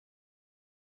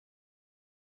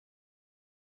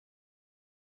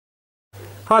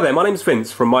Hi there, my name's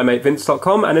Vince from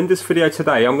mymatevince.com, and in this video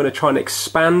today I'm going to try and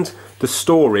expand the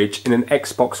storage in an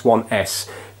Xbox One S.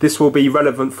 This will be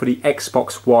relevant for the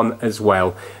Xbox One as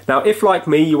well. Now if, like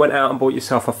me, you went out and bought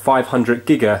yourself a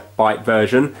 500GB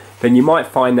version, then you might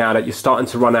find now that you're starting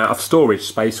to run out of storage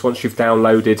space once you've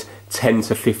downloaded 10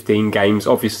 to 15 games,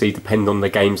 obviously depending on the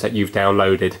games that you've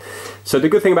downloaded. So the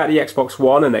good thing about the Xbox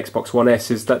One and Xbox One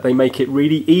S is that they make it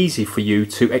really easy for you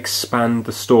to expand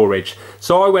the storage.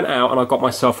 So I went out and I got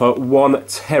myself a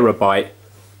 1TB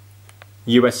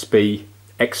USB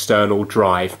external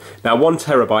drive. Now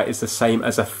 1TB is the same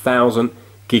as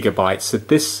 1000GB, so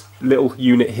this little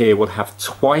unit here will have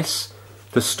twice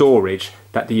the storage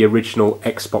that the original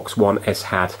Xbox One S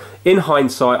had. In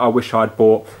hindsight, I wish I'd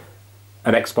bought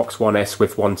an Xbox One S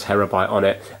with 1TB on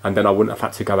it, and then I wouldn't have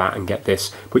had to go out and get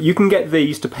this. But you can get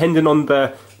these depending on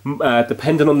the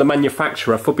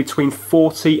manufacturer for between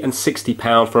 £40 and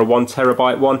 £60 for a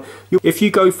 1TB one. If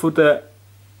you go for the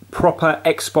proper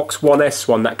Xbox One S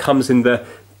one that comes in the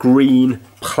green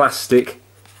plastic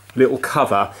little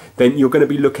cover, then you're going to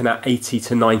be looking at £80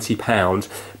 to £90.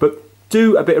 But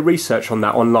do a bit of research on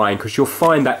that online, because you'll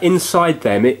find that inside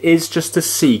them it is just a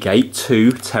Seagate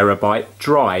 2TB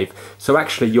drive. So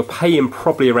actually you're paying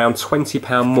probably around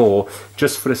 £20 more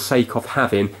just for the sake of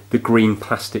having the green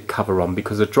plastic cover on,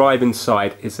 because the drive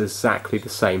inside is exactly the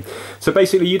same. So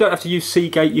basically you don't have to use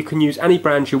Seagate, you can use any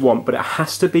brand you want, but it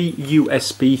has to be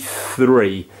USB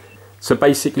 3. So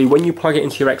basically when you plug it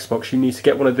into your Xbox, you need to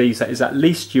get one of these that is at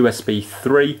least USB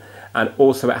 3. And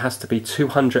also it has to be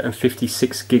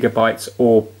 256GB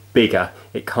or bigger.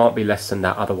 It can't be less than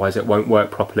that, otherwise it won't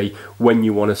work properly when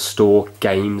you want to store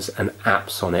games and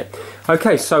apps on it.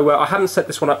 Okay, so I haven't set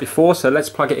this one up before, so let's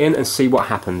plug it in and see what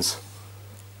happens.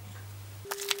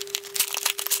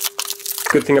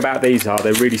 Good thing about these are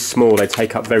they're really small, they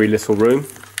take up very little room.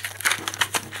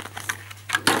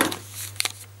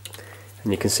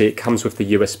 And you can see it comes with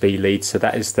the USB lead, so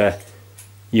that is the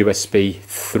USB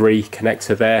 3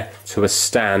 connector there to a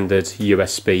standard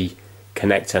USB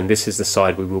connector, and this is the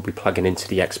side we will be plugging into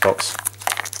the Xbox.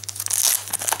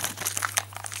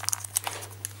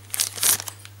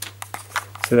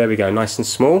 So there we go, nice and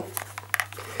small.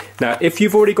 Now if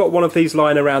you've already got one of these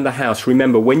lying around the house,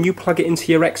 remember when you plug it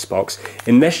into your Xbox,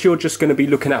 unless you're just going to be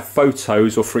looking at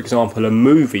photos or for example a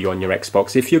movie on your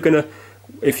Xbox, if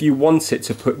you want it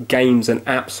to put games and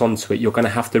apps onto it, you're going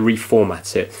to have to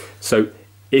reformat it. So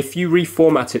if you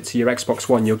reformat it to your Xbox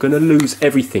One, you're going to lose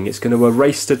everything. It's going to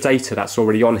erase the data that's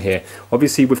already on here.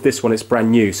 Obviously with this one it's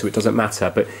brand new, so it doesn't matter,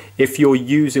 but if you're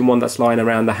using one that's lying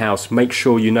around the house, make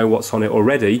sure you know what's on it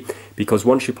already, because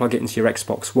once you plug it into your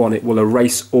Xbox One it will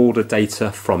erase all the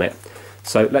data from it.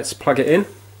 So let's plug it in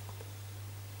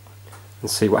and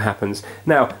see what happens.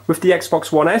 Now with the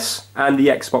Xbox One S and the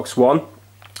Xbox One,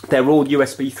 they're all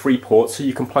USB 3 ports, so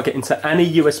you can plug it into any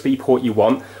USB port you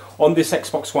want. On this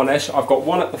Xbox One S, I've got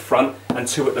one at the front and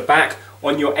two at the back.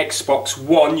 On your Xbox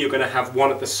One, you're going to have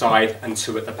one at the side and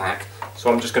two at the back.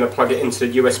 So I'm just going to plug it into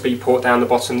the USB port down the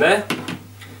bottom there.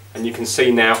 And you can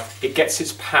see now, it gets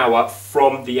its power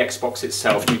from the Xbox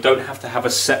itself. You don't have to have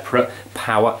a separate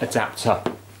power adapter.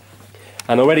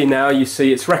 And already now you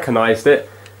see it's recognised it,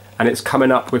 and it's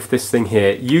coming up with this thing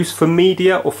here. Used for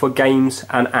media or for games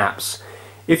and apps.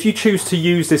 If you choose to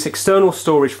use this external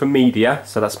storage for media,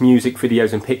 so that's music,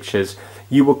 videos and pictures,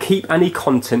 you will keep any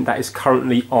content that is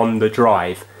currently on the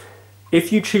drive.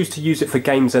 If you choose to use it for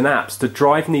games and apps, the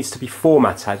drive needs to be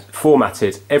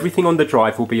formatted. Everything on the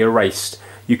drive will be erased.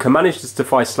 You can manage this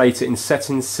device later in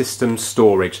Settings, System,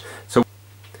 Storage. So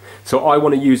I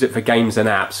want to use it for games and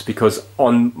apps, because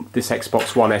on this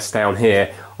Xbox One S down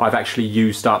here, I've actually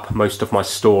used up most of my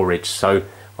storage, so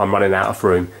I'm running out of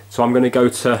room. So I'm going to go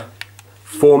to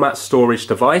Format Storage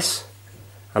Device,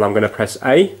 and I'm going to press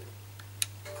A.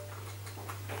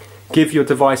 Give your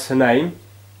device a name.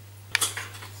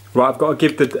 Right, I've got to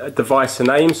give the device a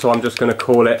name, so I'm just going to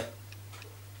call it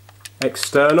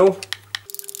External.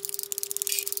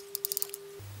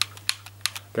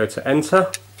 Go to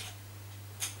Enter.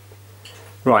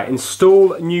 Right,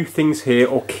 install new things here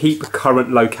or keep current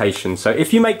location. So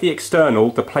if you make the external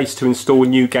the place to install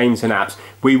new games and apps,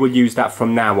 we will use that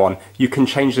from now on. You can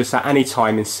change this at any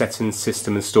time in Settings,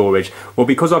 System and Storage. Well,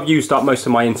 because I've used up most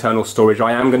of my internal storage,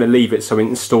 I am going to leave it so it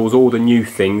installs all the new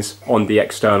things on the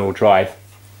external drive.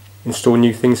 Install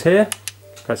new things here,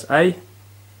 press A.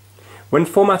 When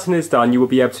formatting is done, you will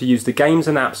be able to use the games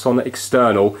and apps on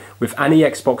external with any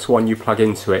Xbox One you plug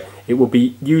into it. It will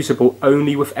be usable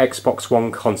only with Xbox One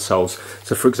consoles.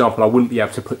 So for example, I wouldn't be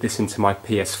able to put this into my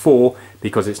PS4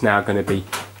 because it's now going to be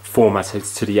formatted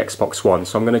to the Xbox One.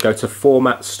 So I'm going to go to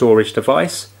Format Storage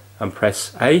Device and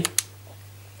press A.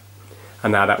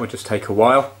 and now that will just take a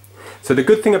while. So the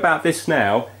good thing about this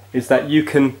now is that you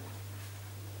can,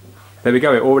 there we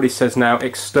go, it already says now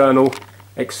external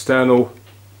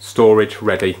storage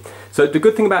ready. So the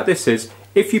good thing about this is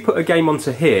if you put a game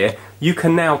onto here, you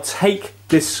can now take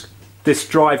this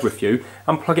drive with you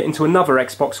and plug it into another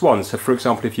Xbox One. So for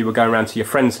example, if you were going around to your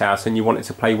friend's house and you wanted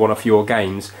to play one of your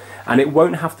games, and it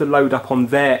won't have to load up on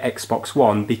their Xbox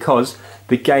One because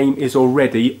the game is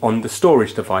already on the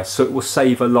storage device, so it will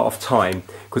save a lot of time.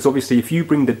 Because obviously if you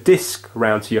bring the disc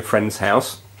around to your friend's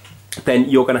house, then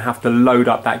you're going to have to load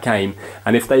up that game,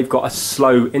 and if they've got a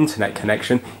slow internet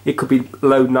connection, it could be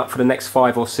loading up for the next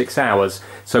 5 or 6 hours.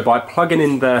 So by plugging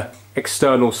in the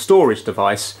external storage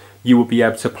device, you will be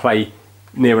able to play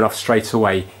near enough straight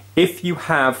away. If you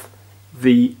have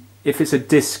if it's a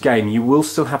disc game, you will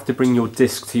still have to bring your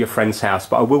disc to your friend's house,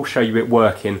 but I will show you it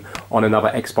working on another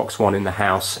Xbox One in the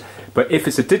house. But if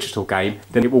it's a digital game,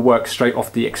 then it will work straight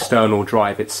off the external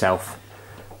drive itself.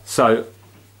 So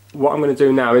what I'm going to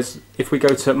do now is, if we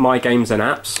go to My Games and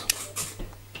Apps,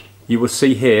 you will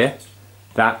see here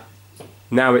that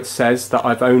now it says that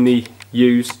I've only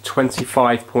used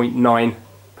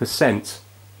 25.9%.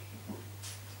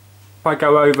 If I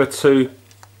go over to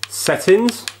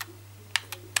Settings,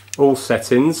 All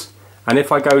Settings, and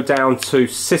if I go down to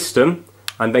System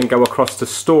and then go across to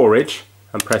Storage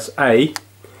and press A,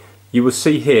 you will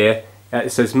see here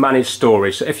it says Manage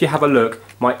Storage. So if you have a look,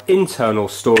 my internal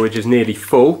storage is nearly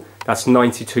full. That's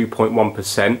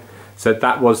 92.1%. So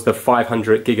that was the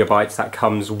 500 gigabytes that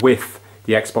comes with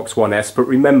the Xbox One S. But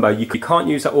remember, you can't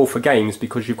use that all for games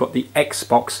because you've got the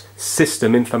Xbox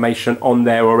system information on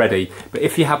there already. But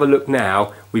if you have a look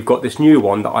now, we've got this new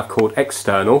one that I've called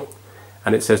External,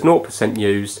 and it says 0%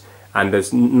 used, and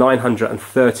there's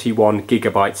 931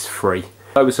 gigabytes free.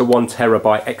 Though it's a 1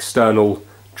 terabyte external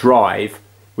drive,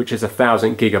 which is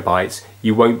 1000 gigabytes,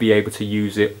 you won't be able to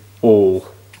use it all.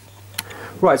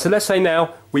 Right, so let's say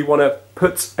now we want to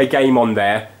put a game on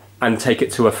there and take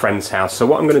it to a friend's house. So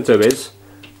what I'm going to do is,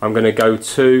 I'm going to go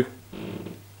to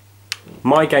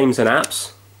My Games and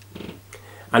Apps,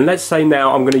 and let's say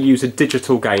now I'm going to use a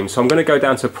digital game. So I'm going to go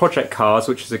down to Project Cars,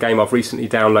 which is a game I've recently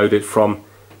downloaded from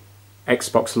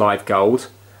Xbox Live Gold,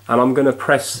 and I'm going to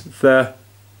press the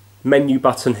menu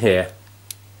button here,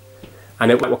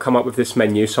 and it will come up with this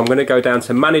menu. So I'm going to go down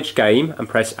to Manage Game and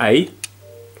press A,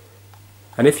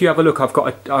 and if you have a look, I've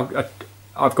got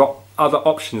other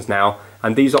options now,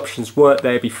 and these options weren't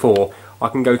there before. I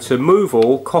can go to Move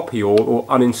All, Copy All, or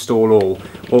Uninstall All.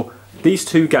 Well, these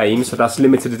two games, so that's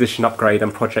Limited Edition Upgrade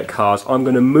and Project Cars, I'm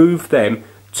going to move them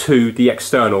to the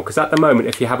external, because at the moment,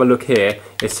 if you have a look here,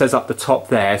 it says up the top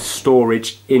there,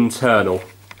 Storage Internal.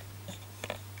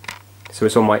 So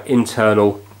it's on my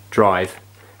internal drive,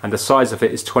 and the size of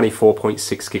it is 24.6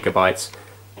 gigabytes.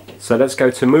 So let's go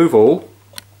to Move All,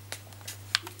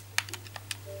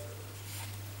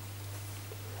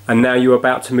 and now you're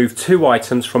about to move 2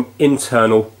 items from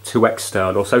internal to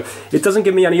external. So it doesn't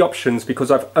give me any options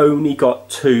because I've only got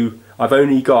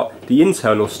the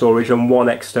internal storage and 1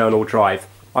 external drive.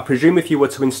 I presume if you were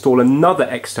to install another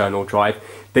external drive,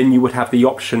 then you would have the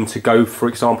option to go, for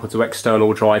example, to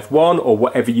external drive 1, or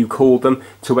whatever you call them,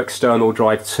 to external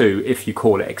drive 2, if you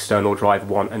call it external drive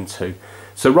 1 and 2.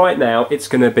 So right now it's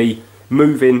going to be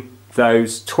moving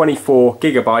those 24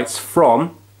 gigabytes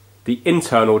from the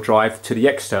internal drive to the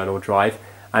external drive,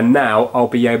 and now I'll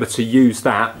be able to use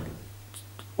that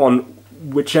on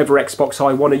whichever Xbox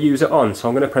I want to use it on. So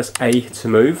I'm going to press A to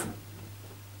move,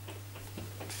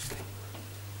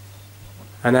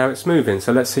 and now it's moving.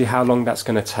 So let's see how long that's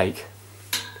going to take.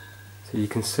 So you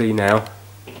can see now,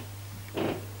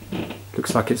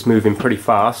 looks like it's moving pretty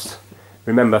fast.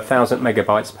 Remember, 1000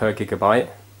 megabytes per gigabyte.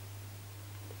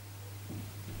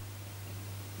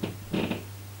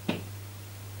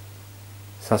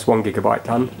 That's 1 gigabyte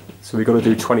done, so we've got to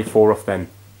do 24 of them.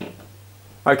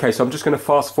 Okay, so I'm just going to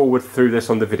fast forward through this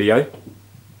on the video,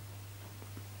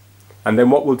 and then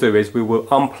what we'll do is we will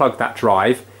unplug that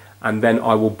drive, and then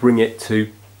I will bring it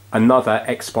to another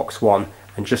Xbox One,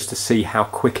 and just to see how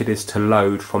quick it is to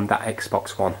load from that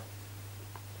Xbox One.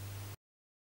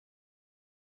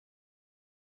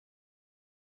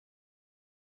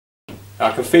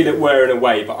 I can feel it wearing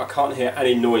away, but I can't hear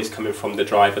any noise coming from the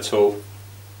drive at all.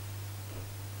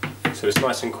 So it's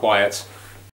nice and quiet.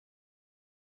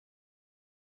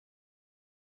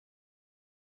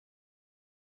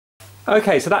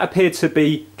 Okay, so that appeared to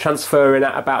be transferring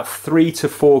at about 3 to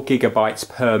 4 gigabytes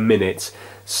per minute.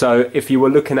 So if you were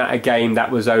looking at a game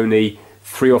that was only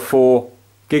 3 or 4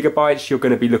 gigabytes, you're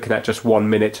going to be looking at just 1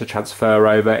 minute to transfer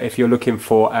over. If you're looking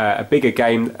for a bigger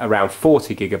game, around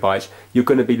 40 gigabytes, you're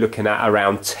going to be looking at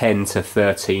around 10 to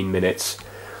 13 minutes.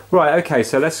 Right, okay,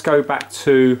 so let's go back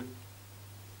to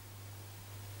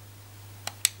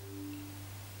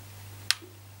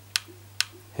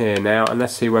here now, and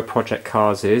let's see where Project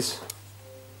Cars is.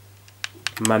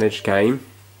 Manage game.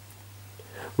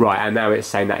 Right, and now it's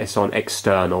saying that it's on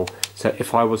external. So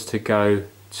if I was to go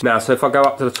now, so if I go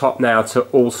up to the top now to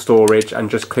all storage and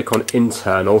just click on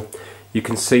internal, you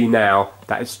can see now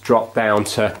that it's dropped down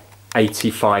to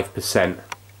 85%.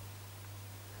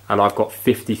 And I've got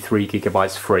 53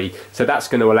 gigabytes free. So that's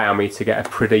going to allow me to get a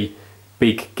pretty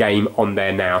big game on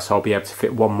there now. So I'll be able to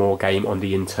fit one more game on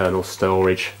the internal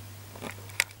storage.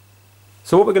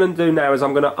 So what we're going to do now is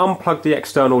I'm going to unplug the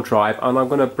external drive and I'm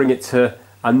going to bring it to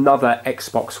another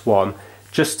Xbox One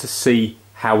just to see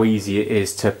how easy it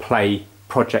is to play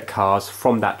Project Cars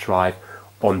from that drive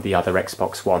on the other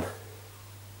Xbox One.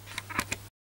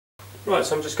 Right,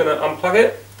 so I'm just going to unplug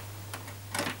it.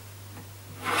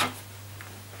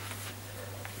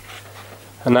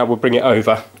 And now we'll bring it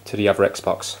over to the other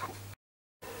Xbox.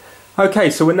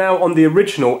 Okay, so we're now on the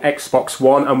original Xbox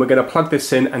One and we're going to plug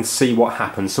this in and see what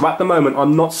happens. So at the moment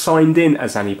I'm not signed in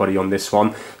as anybody on this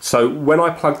one, so when I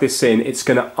plug this in it's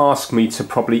going to ask me to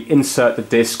probably insert the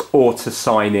disc or to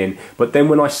sign in. But then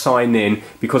when I sign in,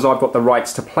 because I've got the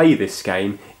rights to play this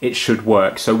game, it should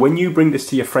work. So when you bring this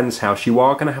to your friend's house, you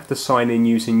are going to have to sign in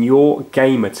using your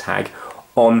gamer tag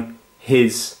on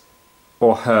his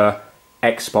or her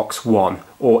Xbox One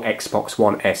or Xbox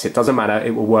One S. It doesn't matter,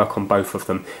 it will work on both of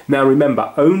them. Now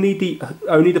remember, only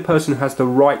the person who has the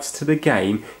rights to the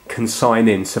game can sign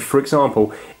in. So for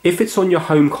example, if it's on your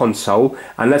home console,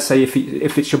 and let's say if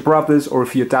it's your brother's or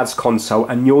if your dad's console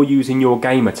and you're using your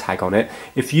gamer tag on it,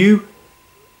 if you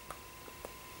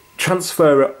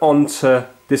transfer it onto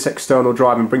this external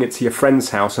drive and bring it to your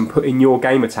friend's house and put in your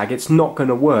gamer tag, it's not going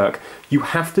to work. You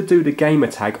have to do the gamer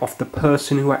tag off the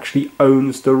person who actually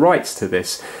owns the rights to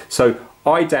this. So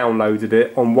I downloaded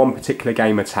it on one particular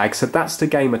gamer tag, so that's the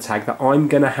gamer tag that I'm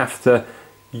going to have to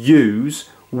use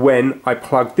when I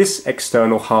plug this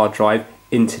external hard drive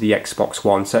into the Xbox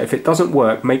One. So if it doesn't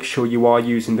work, make sure you are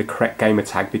using the correct gamer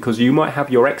tag, because you might have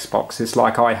your Xboxes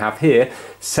like I have here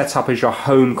set up as your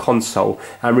home console.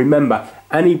 And remember,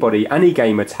 anybody, any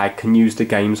gamer tag can use the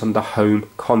games on the home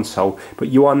console, but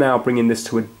you are now bringing this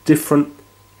to a different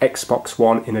Xbox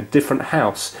One in a different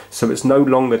house, so it's no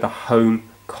longer the home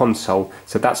console.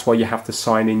 So that's why you have to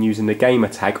sign in using the gamer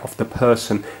tag of the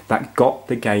person that got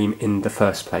the game in the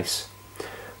first place.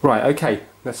 Right, okay,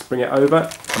 let's bring it over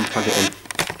and plug it in.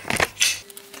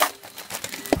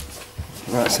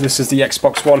 Right, so this is the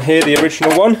Xbox One here, the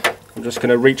original one. I'm just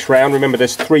going to reach round. Remember,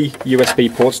 there's 3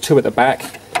 USB ports, 2 at the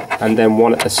back and then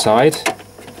 1 at the side.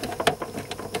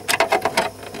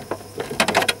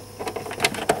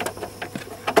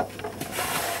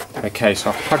 Okay,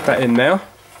 so I've plugged that in now.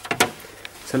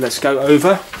 So let's go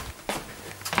over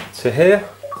to here,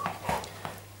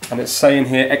 and it's saying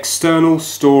here external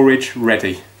storage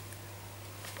ready.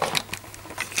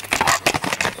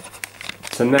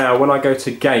 So now when I go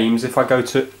to games, if I go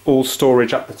to all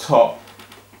storage at the top,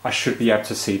 I should be able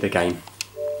to see the game.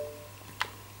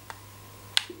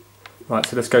 Right,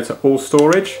 so let's go to all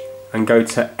storage and go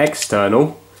to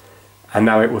external, and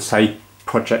now it will say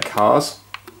Project Cars.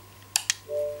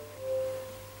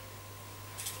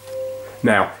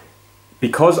 Now,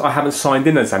 because I haven't signed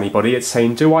in as anybody, it's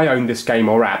saying, do I own this game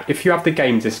or app? If you have the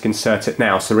game disc, insert it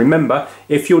now. So remember,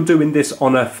 if you're doing this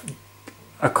on a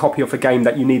copy of a game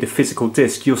that you need a physical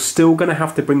disc, you're still going to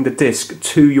have to bring the disc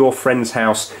to your friend's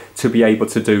house to be able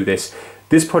to do this.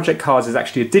 This Project Cars is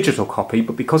actually a digital copy,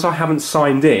 but because I haven't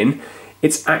signed in,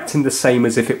 it's acting the same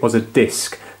as if it was a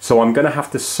disc. So I'm going to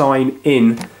have to sign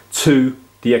in to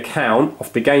the account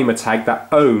of the gamer tag that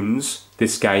owns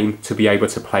this game to be able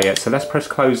to play it. So let's press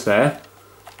close there,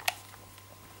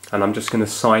 and I'm just going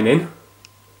to sign in.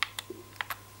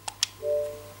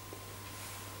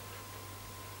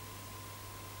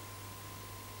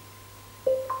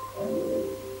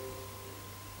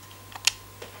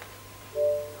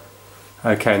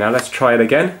 Okay, now let's try it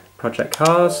again. Project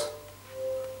Cars.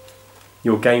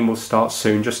 Your game will start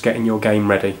soon, just getting your game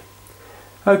ready.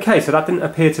 Okay, so that didn't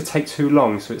appear to take too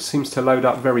long, so it seems to load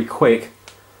up very quick.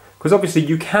 Because obviously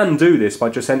you can do this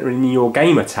by just entering your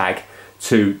gamer tag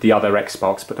to the other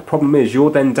Xbox, but the problem is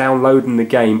you're then downloading the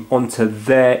game onto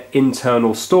their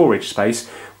internal storage space,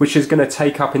 which is going to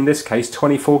take up, in this case,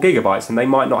 24 gigabytes, and they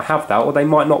might not have that, or they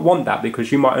might not want that,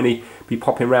 because you might only be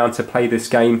popping around to play this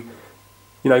game,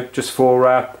 you know, just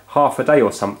for half a day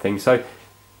or something. So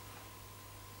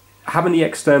having the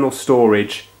external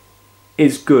storage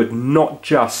is good, not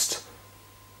just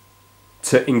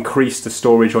to increase the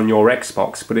storage on your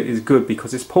Xbox, but it is good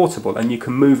because it's portable and you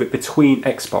can move it between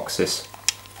Xboxes.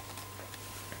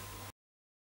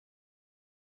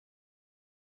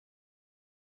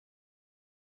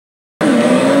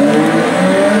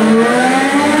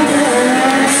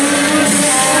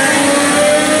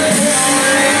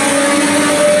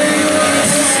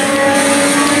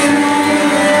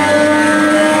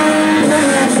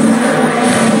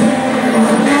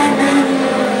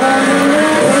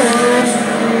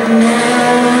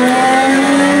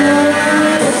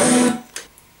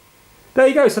 There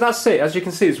you go, so that's it. As you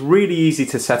can see, it's really easy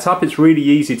to set up, it's really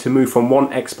easy to move from one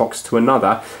Xbox to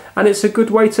another, and it's a good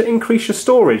way to increase your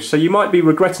storage. So you might be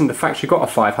regretting the fact you got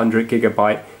a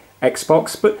 500GB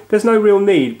Xbox, but there's no real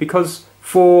need, because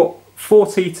for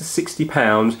 £40 to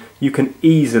 £60 you can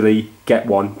easily get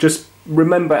one. Just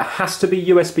remember, it has to be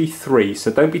USB 3, so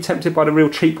don't be tempted by the real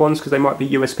cheap ones because they might be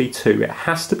USB 2. It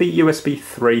has to be USB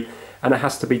 3 and it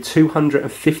has to be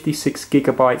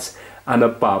 256GB and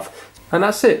above. And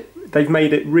that's it. They've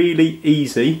made it really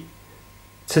easy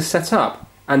to set up,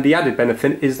 and the added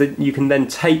benefit is that you can then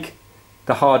take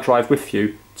the hard drive with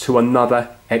you to another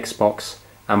Xbox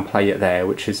and play it there,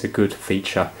 which is a good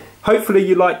feature. Hopefully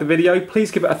you liked the video.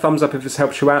 Please give it a thumbs up if this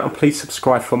helps you out, and please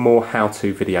subscribe for more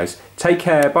how-to videos. Take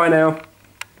care, bye now.